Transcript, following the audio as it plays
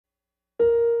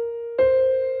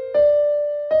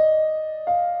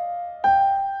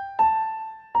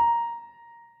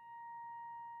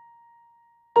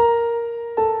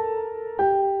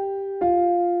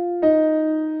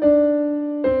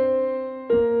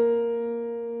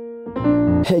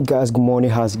Hey guys, good morning.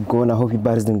 How's it going? I hope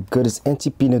everybody's doing good. It's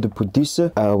NTP, the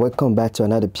producer. Welcome back to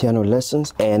another piano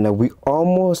lessons, and we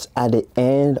almost at the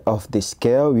end of the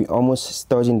scale. We almost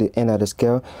starting the end of the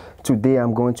scale. Today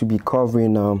I'm going to be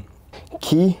covering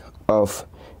key of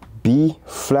B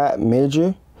flat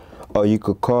major, or you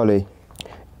could call it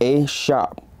A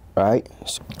sharp, right?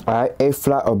 All right, A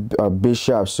flat or B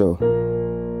sharp. So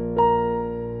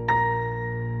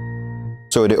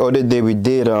the other day we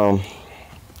did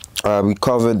we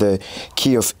covered the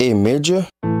key of A major.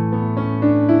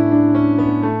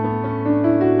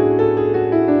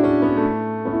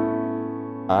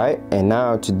 Alright, and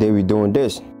now today we're doing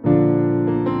this.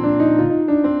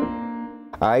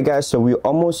 Alright guys, so we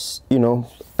almost,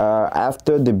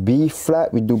 after the B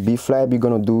flat, we do B flat, we're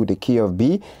gonna do the key of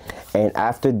B, and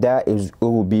after that it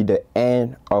will be the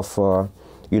end of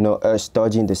us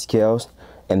studying the scales.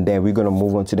 And then we're gonna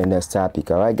move on to the next topic.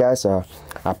 All right, guys. I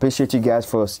appreciate you guys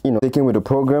for sticking with the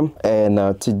program. And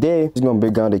today we're gonna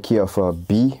break down the key of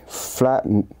B flat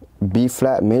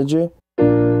major.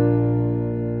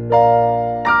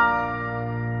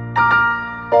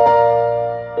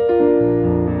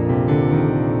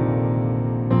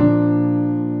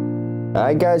 All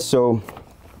right, guys. So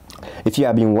if you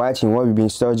have been watching what we've been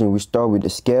studying, we start with the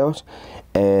scales,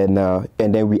 and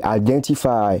then we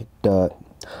identify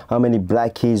how many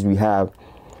black keys we have.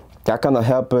 That kind of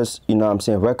help us,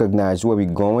 recognize where we're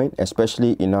going,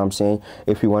 especially,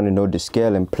 if we want to know the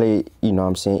scale and play, in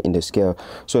the scale.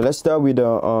 So let's start with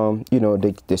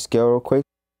the scale real quick.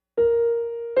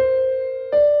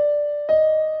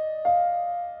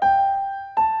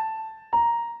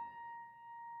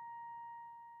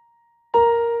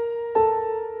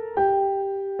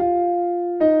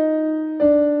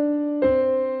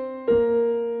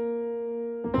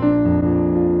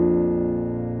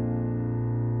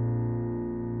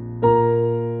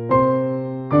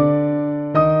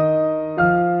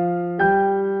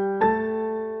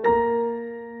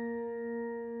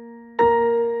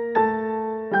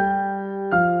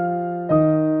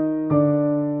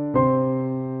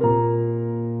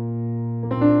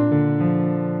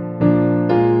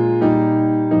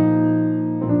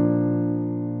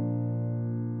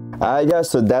 Alright guys,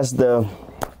 so that's the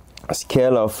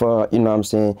scale of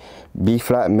B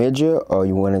flat major, or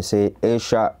you want to say A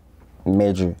sharp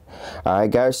major.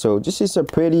 Alright guys, so this is a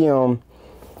pretty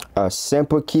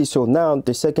simple key. So now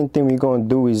the second thing we're gonna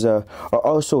do is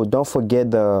also don't forget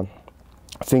the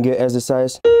finger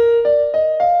exercise.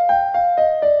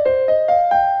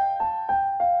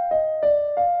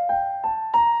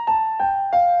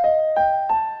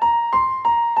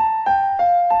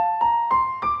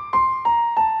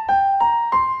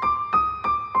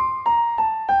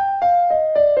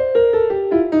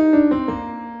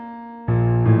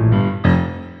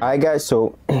 Alright guys,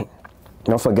 so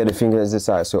don't forget the finger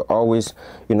exercise. So always,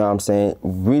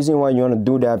 reason why you want to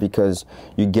do that, because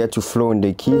you get to flow in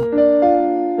the key.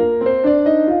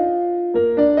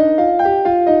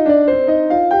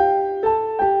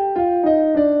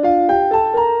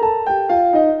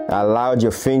 Allowed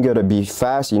your finger to be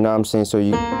fast, so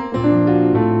you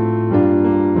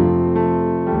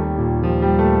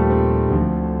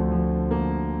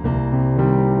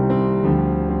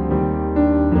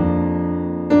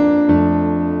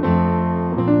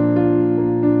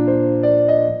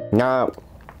now,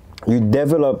 you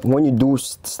develop, when you do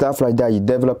stuff like that, you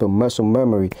develop a muscle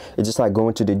memory. It's just like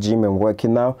going to the gym and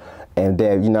working out, and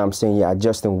then, you're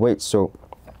adjusting weight. So,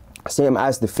 same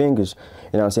as the fingers,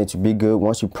 to be good.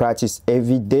 Once you practice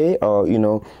every day, or,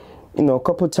 a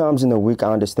couple times in a week.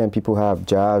 I understand people have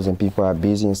jobs and people are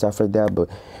busy and stuff like that, but,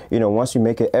 once you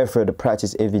make an effort to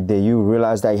practice every day, you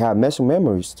realize that you have muscle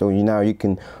memories. So, you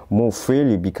can move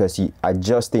freely because you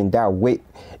adjusting that weight.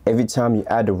 Every time you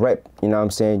add a rep,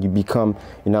 you become,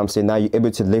 now you're able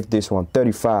to lift this one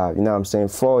 35,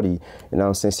 40,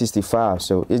 65.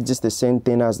 So it's just the same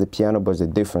thing as the piano, but it's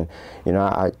different.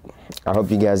 I hope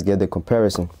you guys get the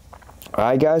comparison. All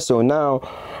right, guys. So now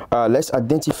let's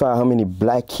identify how many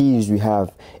black keys we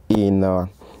have in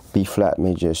B flat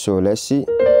major. So let's see.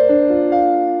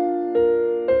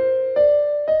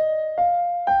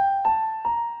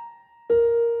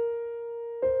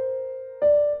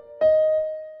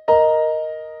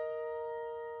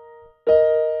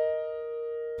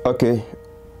 Okay,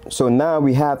 so now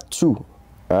we have two.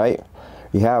 All right,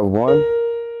 we have one,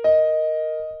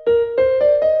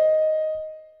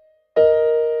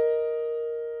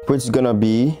 which is gonna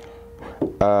be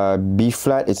B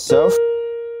flat itself,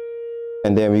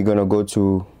 and then we're gonna go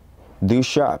to D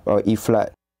sharp or E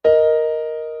flat.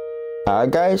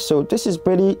 Alright guys, so this is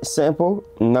pretty simple,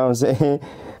 you know what I'm saying?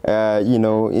 You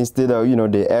know, instead of, you know,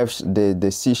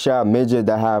 the C sharp major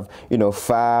that have, you know,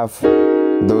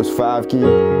 those 5 keys.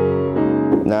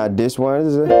 Now this one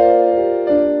is, you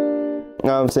know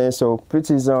what I'm saying? So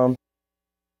pretty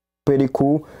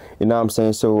cool, you know what I'm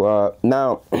saying? So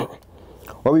now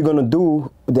what we're gonna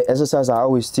do, the exercise I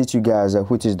always teach you guys,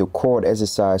 which is the chord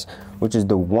exercise, which is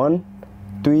the 1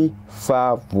 3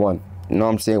 5 1. You know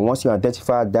what I'm saying? Once you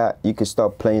identify that, you can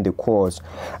start playing the chords.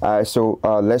 All right, so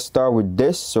let's start with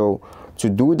this. So to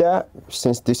do that,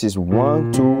 since this is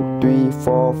 1 2 3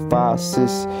 4 5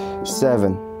 6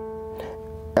 7.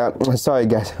 Sorry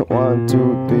guys, 1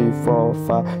 2 3 4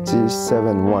 5 6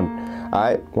 7 1. All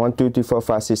right, 1 2 3 4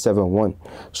 5 6 7 1.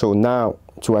 So now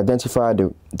to identify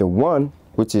the 1,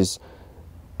 which is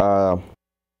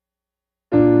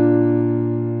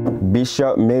B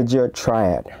sharp major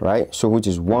triad, right? So which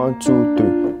is 1 2 3.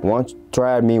 1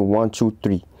 triad means 1 2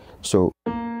 3. So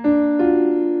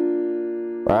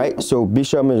right, so B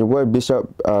sharp major, what B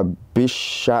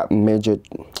sharp major,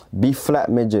 B flat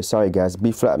major, sorry guys,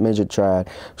 B flat major triad.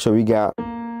 So we got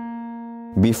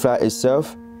B flat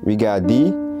itself, we got D,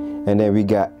 and then we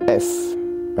got F,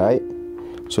 right?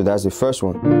 So that's the first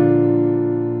one.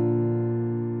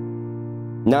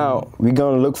 Now we're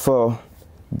gonna look for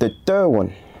the third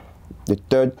one. The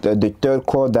third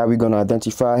chord that we're gonna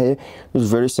identify here is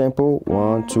very simple.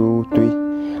 1 2 3.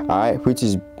 All right, which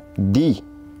is D,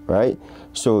 right?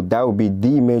 So that would be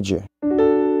D major. All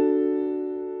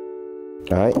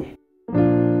right.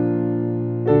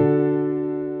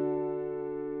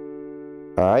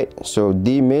 All right. So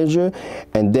D major,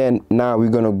 and then now we're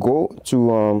gonna go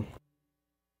to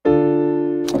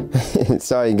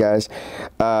sorry guys.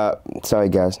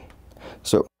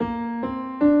 So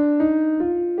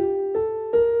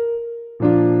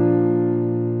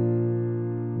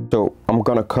I'm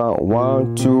gonna count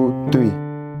 1 2 3.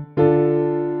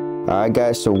 All right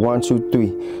guys, so 1 2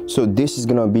 3. So this is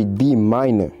gonna be D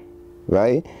minor,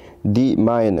 right? D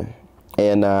minor.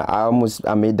 And I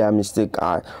made that mistake.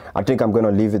 I think I'm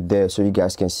gonna leave it there so you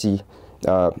guys can see.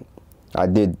 I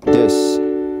did this.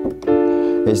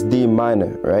 It's D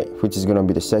minor, right? Which is gonna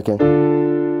be the second.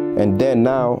 And then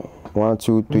now 1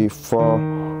 2 3 4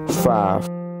 5.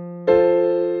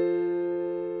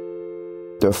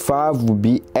 The 5 would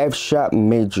be F sharp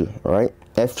major, right?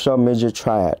 F sharp major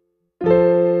triad.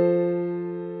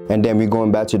 And then we're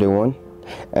going back to the 1.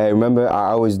 Remember,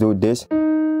 I always do this.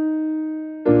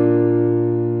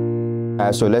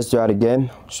 Alright, so let's do it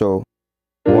again. So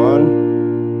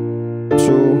 1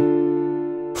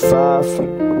 2 5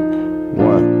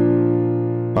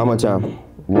 1. One more time.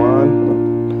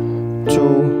 1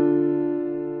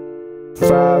 2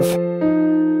 5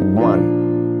 1.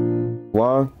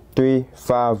 1 3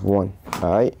 5 1.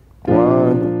 All right,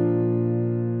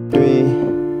 1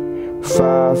 3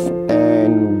 5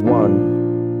 and 1.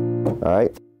 All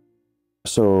right,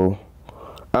 so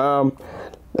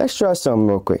let's try something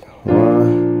real quick.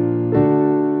 1.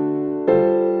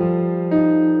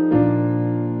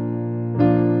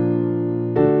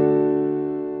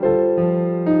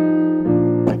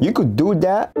 You could do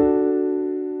that.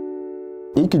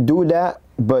 You could do that,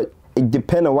 but it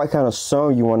depends on what kind of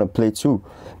song you want to play too,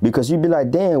 because you'd be like,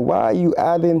 damn, why are you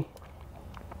adding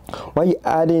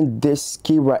this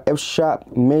key right, F sharp,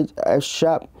 F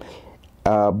sharp,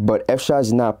 but F sharp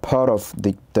is not part of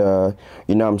the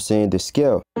you know what I'm saying, the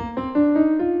scale,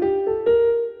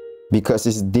 because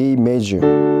it's D major,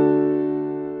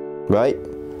 right?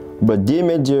 But D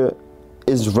major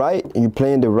is right, you're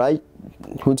playing the right,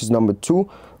 which is number 2,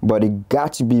 but it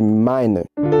got to be minor.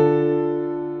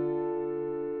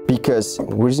 Because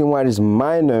the reason why it is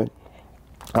minor,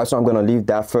 that's why I'm gonna leave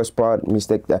that first part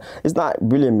mistake. That it's not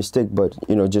really a mistake, but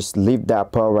you know, just leave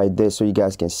that part right there so you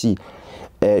guys can see.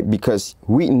 Because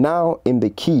we now in the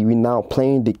key, we now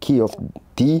playing the key of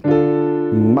D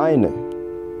minor,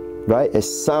 right? It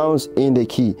sounds in the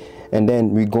key, and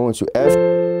then we go into F.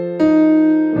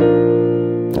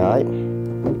 All right.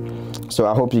 So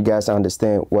I hope you guys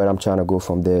understand where I'm trying to go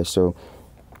from there. So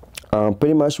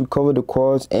pretty much we covered the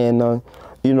chords, and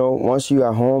you know, once you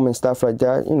are home and stuff like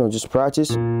that, you know, just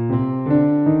practice.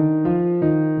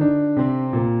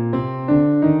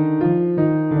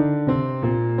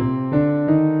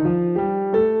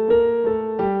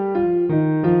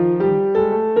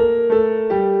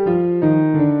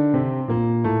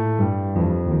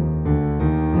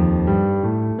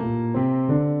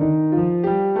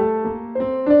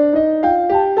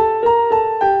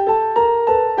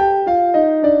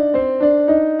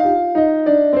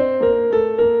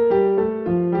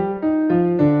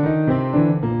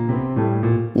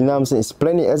 know what I'm saying, it's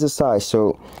plenty exercise.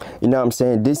 So you know what I'm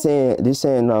saying, this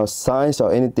ain't science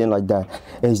or anything like that.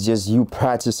 It's just you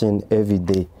practicing every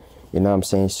day, you know what I'm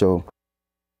saying. So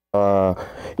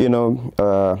you know,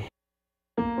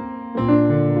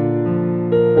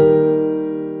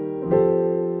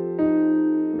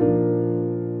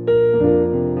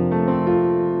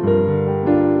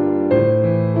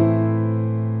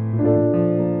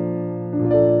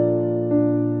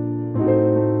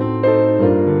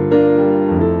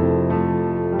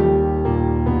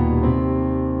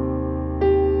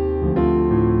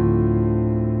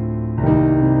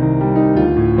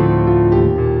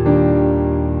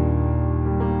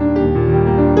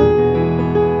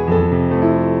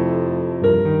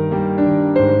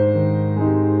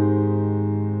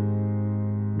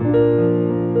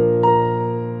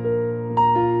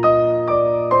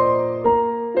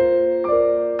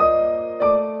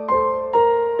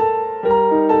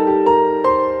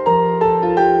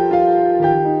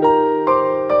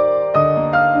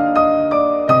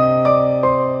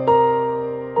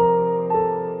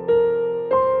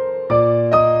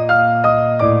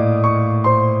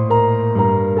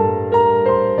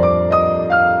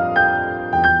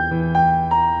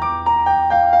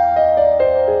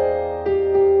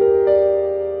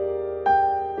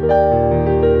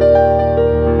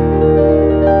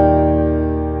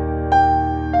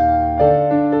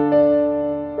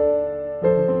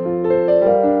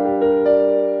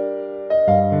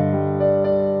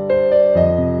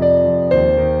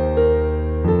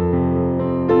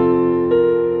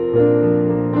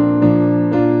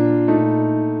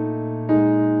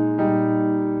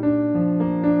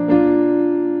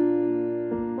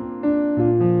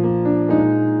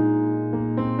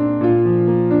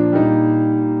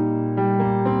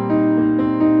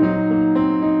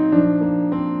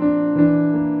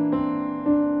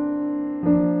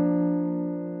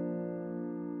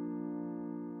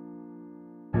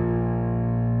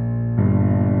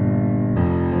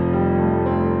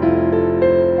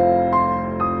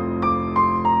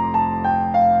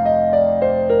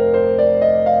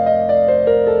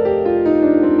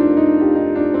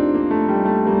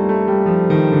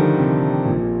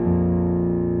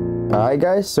 alright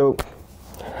guys, so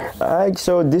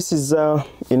this is you know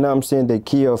what I'm saying, the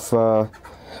key of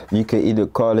you could either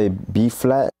call it B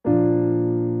flat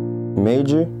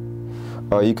major,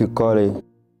 or you could call it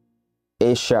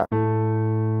A sharp.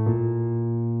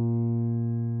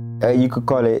 You could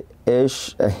call it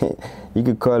you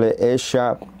could call it A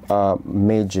sharp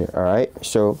major. All right,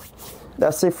 so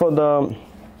that's it for the,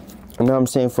 you know what I'm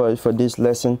saying, for this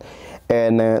lesson.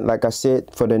 And like I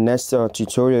said, for the next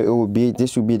tutorial,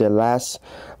 this will be the last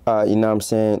you know what I'm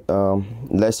saying,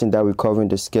 lesson that we cover in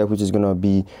the scale, which is gonna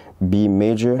be B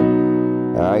major.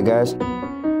 All right guys,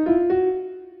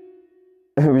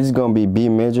 this is gonna be B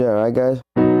major. All right guys.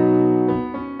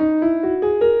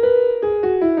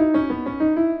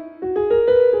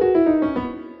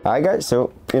 Alright guys,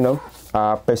 so you know,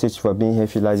 I appreciate you for being here.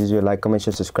 If you like this video, like, comment,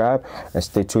 share, subscribe, and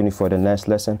stay tuned for the next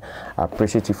lesson. I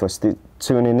appreciate you for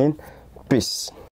tuning in. Peace.